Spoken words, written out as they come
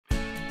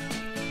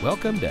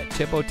Welcome to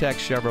Tipotex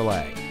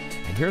Chevrolet,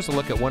 and here's a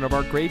look at one of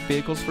our great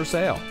vehicles for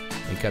sale.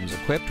 It comes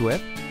equipped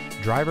with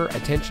driver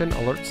attention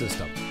alert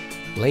system,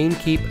 lane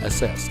keep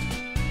assist,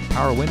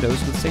 power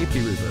windows with safety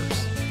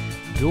reverse,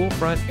 dual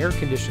front air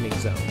conditioning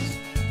zones,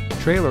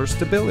 trailer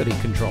stability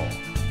control,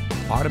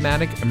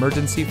 automatic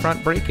emergency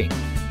front braking,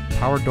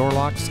 power door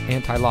locks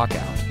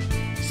anti-lockout,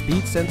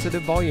 speed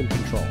sensitive volume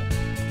control,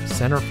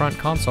 center front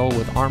console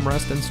with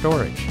armrest and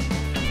storage,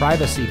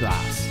 privacy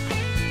glass,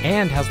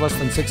 and has less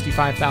than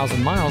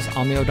 65,000 miles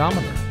on the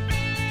odometer.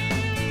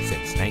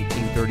 Since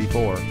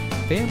 1934,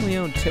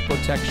 family-owned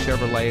Tipotex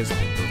Chevrolet has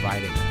been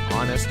providing an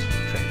honest,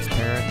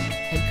 transparent,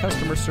 and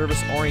customer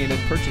service-oriented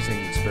purchasing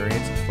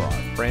experience for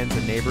our friends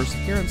and neighbors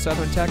here in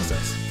Southern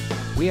Texas.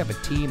 We have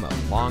a team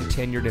of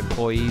long-tenured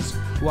employees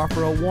who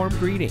offer a warm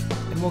greeting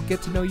and will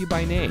get to know you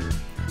by name.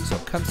 So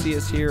come see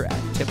us here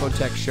at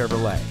Tipotex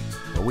Chevrolet,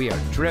 where we are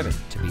driven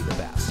to be the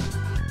best.